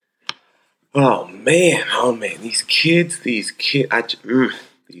Oh man, these kids.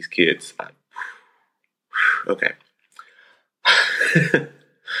 Okay.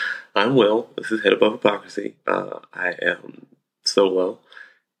 I'm Will. This is Head Above Hypocrisy. I am so well.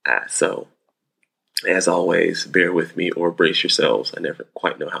 So, as always, bear with me or brace yourselves. I never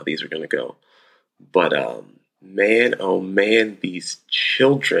quite know how these are going to go. But, man, oh man, these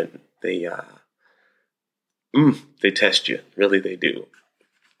children, they test you. Really, they do.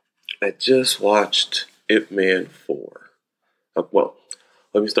 I just watched Ip Man 4. Well,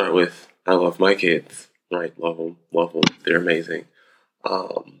 let me start with I love my kids. Right? Love them. Love them. They're amazing.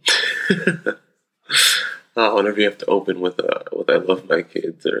 Um, whenever you have to open with I love my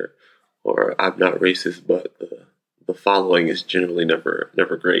kids or I'm not racist, but the following is generally never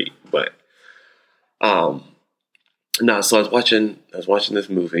great. But um, no, so I was watching this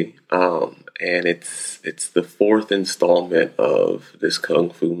movie, and it's the fourth installment of this kung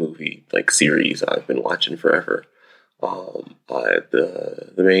fu movie like series I've been watching forever.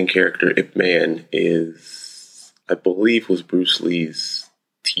 The main character Ip Man is, I believe, was Bruce Lee's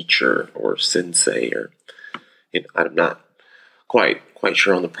teacher or sensei, or I'm not quite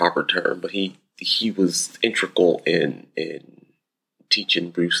sure on the proper term, but he was integral in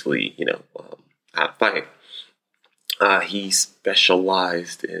teaching Bruce Lee, how to fight. He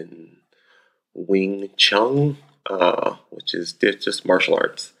specialized in Wing Chun, which is just martial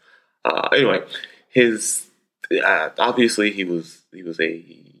arts. Anyway, his obviously he was a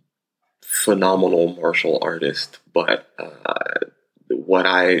phenomenal martial artist, but what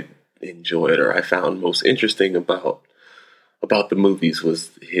I enjoyed or I found most interesting about the movies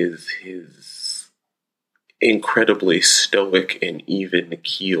was his incredibly stoic and even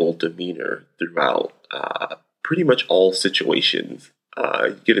keel demeanor throughout pretty much all situations.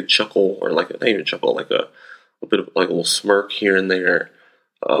 You get a chuckle, or like not even a chuckle, like a bit of like a little smirk here and there.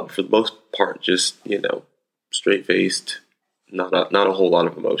 For the most part, just straight faced, not a whole lot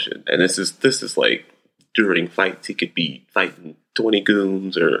of emotion. And this is like during fights, he could be fighting 20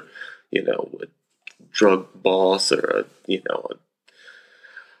 goons, or a drug boss, or a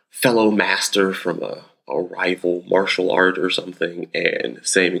fellow master from a rival martial art or something, and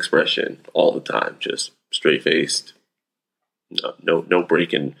same expression all the time, just straight faced, no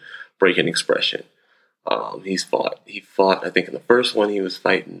breaking expression. He fought, I think in the first one he was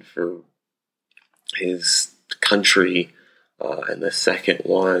fighting for his country, and the second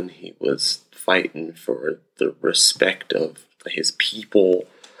one he was fighting for the respect of his people.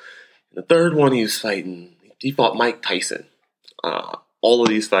 And the third one he fought Mike Tyson. All of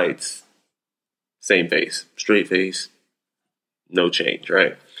these fights, same face, straight face, no change,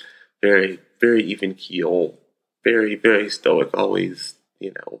 right? Very, very even keel, very, very stoic. Always,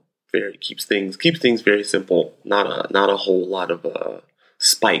 very keeps things very simple. Not a whole lot of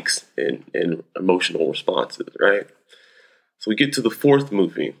spikes in emotional responses, right? So we get to the fourth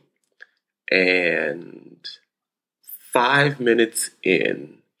movie, and 5 minutes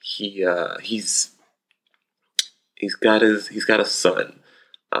in, he's got a son,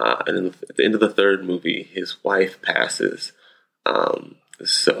 and then at the end of the third movie, his wife passes.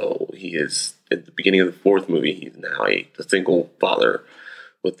 So he is at the beginning of the fourth movie. He's now a single father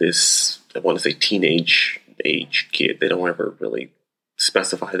with this, I want to say, teenage age kid. They don't ever really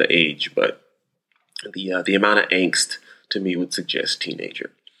specify the age, but the amount of angst to me would suggest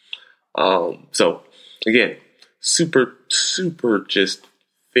teenager. So again, super just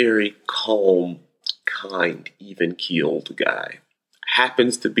very calm, kind, even keeled guy.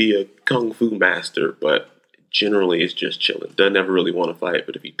 Happens to be a kung fu master, but generally is just chilling. Doesn't ever really want to fight,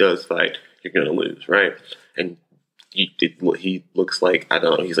 but if he does fight, you're gonna lose, right? And he looks like, I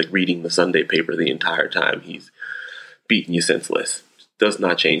don't know, he's like reading the Sunday paper the entire time. He's beating you senseless. Does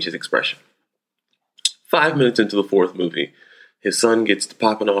not change his expression. 5 minutes into the fourth movie, his son gets to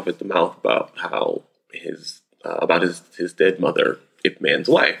popping off at the mouth about how his dead mother, Ip Man's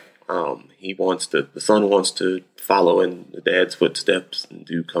wife. The son wants to follow in the dad's footsteps and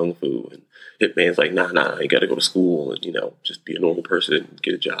do kung fu, and Ip Man's like, nah, you got to go to school and just be a normal person,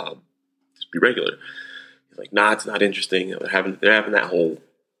 get a job, just be regular. He's like, nah, it's not interesting. They're having that whole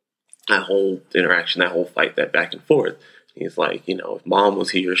interaction, that whole fight, that back and forth. He's like, if mom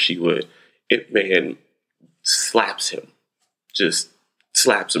was here, she would. Ip Man slaps him, just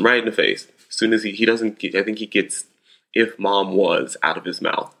slaps him right in the face. As soon as he doesn't get, I think he gets "if mom was" out of his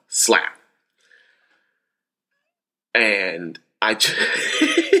mouth, slap. And I just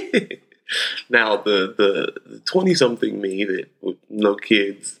now the 20-something me that with no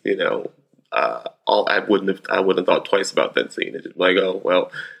kids, I wouldn't have thought twice about that scene. It's like, oh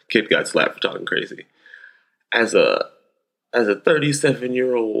well, kid got slapped for talking crazy. As a as a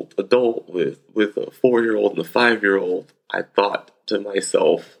 37-year-old adult with a 4-year-old and a 5-year-old, I thought to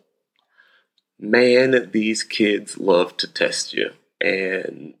myself, man, these kids love to test you,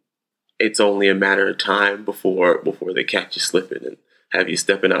 and it's only a matter of time before they catch you slipping and have you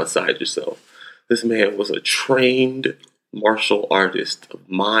stepping outside yourself. This man was a trained martial artist of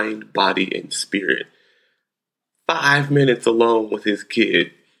mind, body, and spirit. 5 minutes alone with his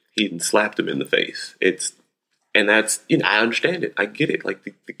kid, he even slapped him in the face. And that's, I understand it. I get it. Like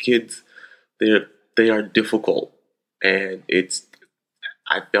the kids, they are difficult, and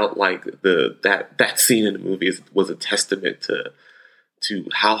I felt like that scene in the movie was a testament to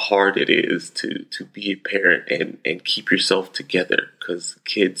how hard it is to be a parent and keep yourself together, because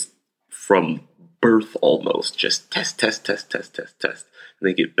kids from birth almost just test, and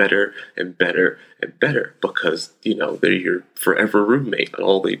they get better and better and better because they're your forever roommate, and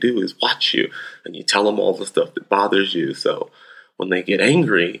all they do is watch you, and you tell them all the stuff that bothers you. So when they get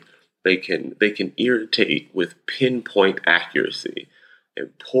angry, they can irritate with pinpoint accuracy.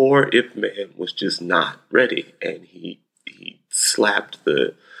 And poor Ip Man was just not ready, and he slapped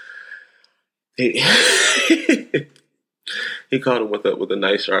he caught him with a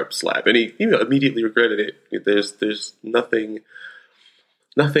nice sharp slap, and he immediately regretted it. There's nothing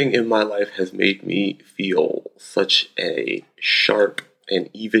in my life has made me feel such a sharp and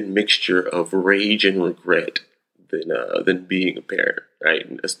even mixture of rage and regret than being a parent, right?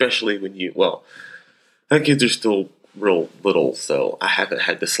 And especially when my kids are still real little, so I haven't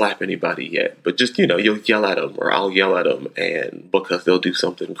had to slap anybody yet. But just, you'll yell at them, or I'll yell at them, and because they'll do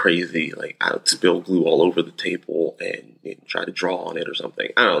something crazy, like I'll spill glue all over the table and try to draw on it or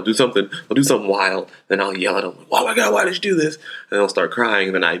something. I don't know, I'll do something wild, then I'll yell at them, oh my God, why did you do this? And they'll start crying,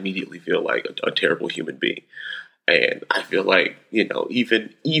 and then I immediately feel like a terrible human being. And I feel like,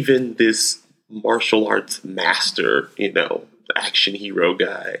 even this martial arts master, action hero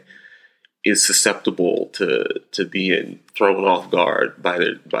guy, is susceptible to being thrown off guard by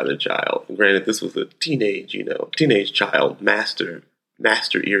their child. And granted, this was a teenage child master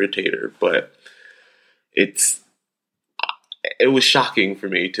irritator, but it was shocking for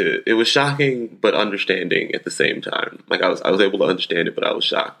me it was shocking but understanding at the same time. Like I was able to understand it, but I was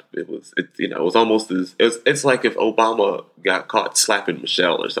shocked. It was almost it's like if Obama got caught slapping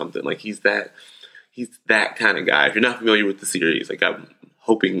Michelle or something. Like he's that kind of guy. If you're not familiar with the series, like I'm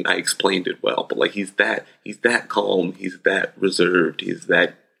hoping I explained it well, but like he's that calm, he's that reserved, he's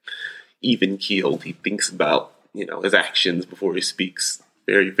that even keeled. He thinks about his actions before he speaks.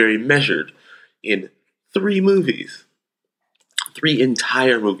 Very, very measured. In 3 movies, 3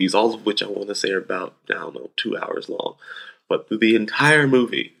 entire movies, all of which I want to say are about 2 hours long, but the entire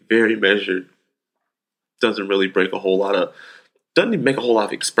movie, very measured. Doesn't really make a whole lot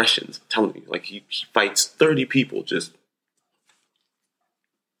of expressions. I'm telling you, like he fights 30 people, just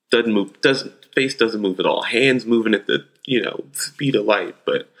doesn't move, face doesn't move at all. Hands moving at the, speed of light,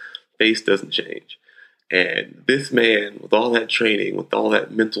 but face doesn't change. And this man, with all that training, with all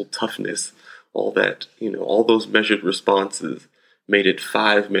that mental toughness, all that, all those measured responses, made it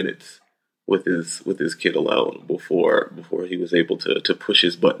 5 minutes with his kid alone before he was able to push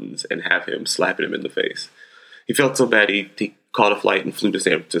his buttons and have him slapping him in the face. He felt so bad, he caught a flight and flew to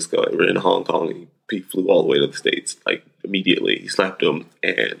San Francisco. They were in Hong Kong, and he flew all the way to the States, like, immediately. He slapped him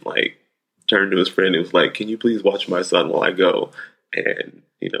and, like, turned to his friend and was like, can you please watch my son while I go and,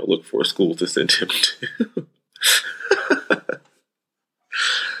 look for a school to send him to?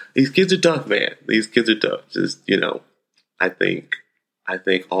 These kids are tough, man. These kids are tough. Just, I think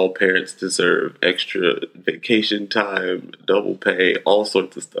all parents deserve extra vacation time, double pay, all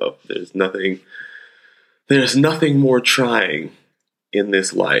sorts of stuff. There's nothing more trying in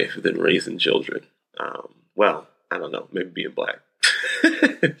this life than raising children. Well, I don't know, maybe being black.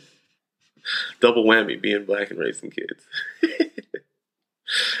 Double whammy, being black and raising kids.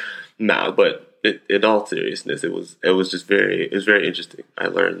 Nah, but in all seriousness, it was very interesting. I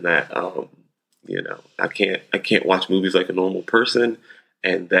learned that I can't watch movies like a normal person,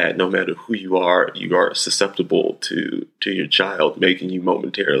 and that no matter who you are susceptible to your child making you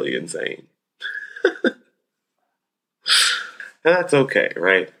momentarily insane. And that's okay,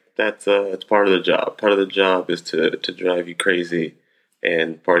 right? It's part of the job. Part of the job is to drive you crazy,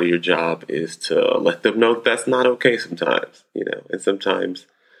 and part of your job is to let them know that's not okay sometimes, and sometimes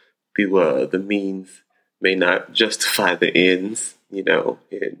the means may not justify the ends,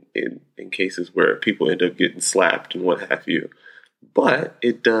 in cases where people end up getting slapped and what have you. But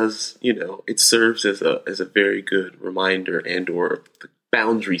it does, it serves as a very good reminder and or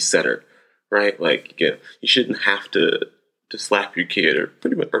boundary setter, right? Like, you shouldn't have to slap your kid, or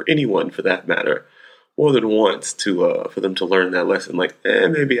pretty much, or anyone for that matter, more than once to for them to learn that lesson. Like,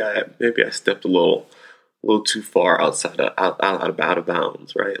 maybe I stepped a little too far out of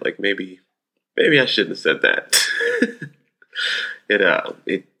bounds, right? Like maybe I shouldn't have said that.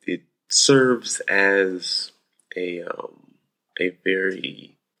 It serves as a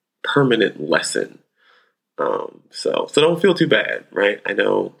very permanent lesson. So don't feel too bad, right? I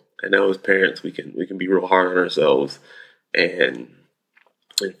know as parents we can be real hard on ourselves and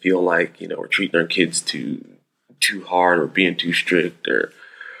feel like, we're treating our kids too hard or being too strict or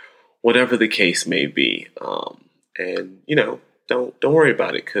whatever the case may be. And don't worry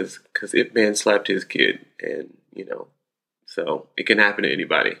about it because Ip Man slapped his kid, and so it can happen to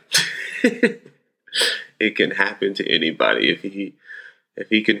anybody. It can happen to anybody if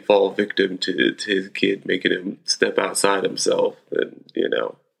he can fall victim to his kid making him step outside himself. Then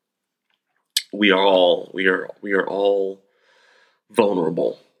we are all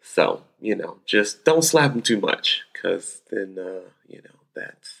vulnerable. So just don't slap him too much, because then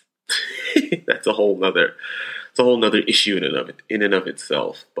that's that's a whole nother issue in and of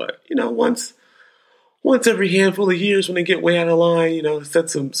itself. But once every handful of years, when they get way out of line, set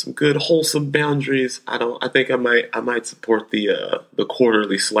some good wholesome boundaries. I think I might support the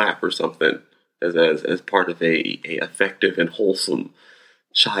quarterly slap or something as part of a effective and wholesome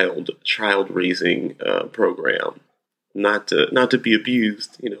child raising program. Not to be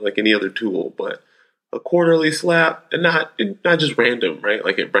abused, like any other tool, but a quarterly slap, and not just random, right?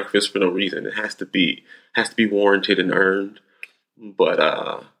 Like at breakfast for no reason. It has to be warranted and earned. But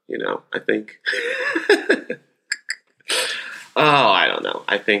I think I don't know.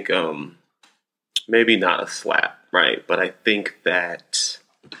 I think maybe not a slap, right? But I think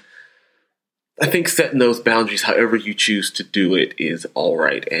setting those boundaries, however you choose to do it, is all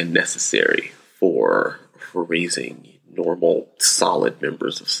right and necessary for raising normal, solid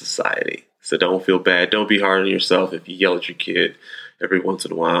members of society. So don't feel bad. Don't be hard on yourself if you yell at your kid every once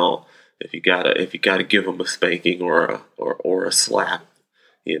in a while. If you gotta give them a spanking or a slap,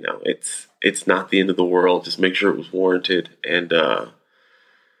 it's not the end of the world. Just make sure it was warranted, and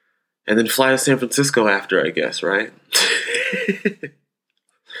then fly to San Francisco after, I guess, right?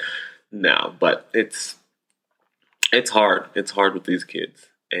 No, but it's hard. It's hard with these kids.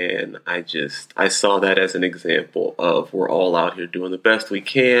 And I saw that as an example of, we're all out here doing the best we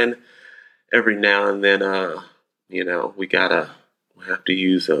can. Every now and then, we have to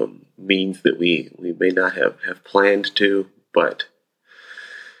use means that we may not have planned to, but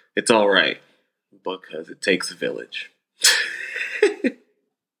it's all right because it takes a village.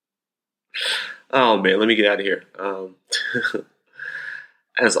 Oh man, let me get out of here.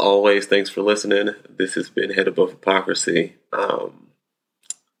 As always, thanks for listening. This has been Head Above Hypocrisy.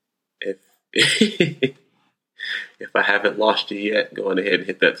 If I haven't lost you yet, go on ahead and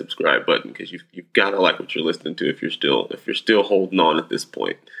hit that subscribe button, because you've got to like what you're listening to if you're still holding on at this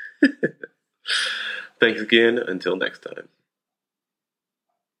point. Thanks again. Until next time.